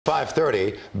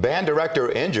5:30, band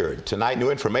director injured. Tonight, new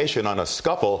information on a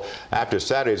scuffle after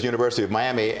Saturday's University of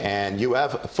Miami and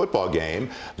UF football game.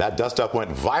 That dust-up went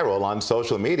viral on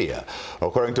social media.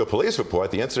 According to a police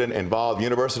report, the incident involved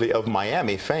University of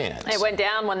Miami fans. It went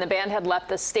down when the band had left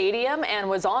the stadium and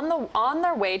was on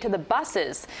their way to the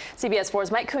buses. CBS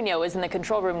 4's Mike Cunio is in the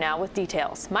control room now with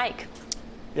details. Mike.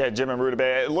 Yeah, Jim and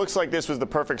Rudabeh, it looks like this was the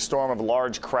perfect storm of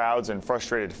large crowds and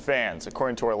frustrated fans.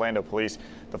 According to Orlando police,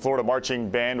 the Florida marching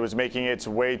band was making its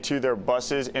way to their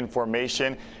buses in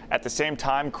formation. At the same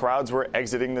time, crowds were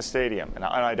exiting the stadium. An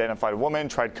unidentified woman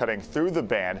tried cutting through the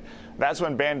band. That's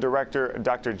when band director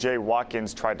Dr. Jay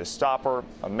Watkins tried to stop her.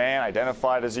 A man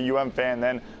identified as a fan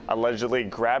then allegedly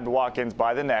grabbed Watkins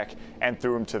by the neck and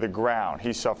threw him to the ground.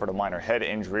 He suffered a minor head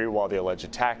injury while the alleged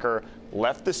attacker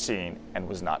left the scene and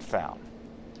was not found.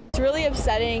 It's really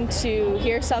upsetting to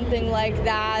hear something like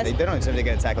that. They don't deserve to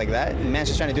get attacked like that. The man's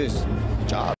just trying to do his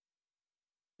job.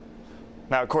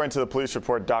 Now, according to the police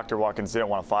report, Dr. Watkins didn't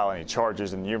want to file any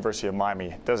charges, and the University of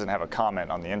Miami doesn't have a comment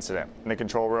on the incident. In the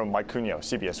control room, Mike Cunio,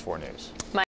 CBS 4 News.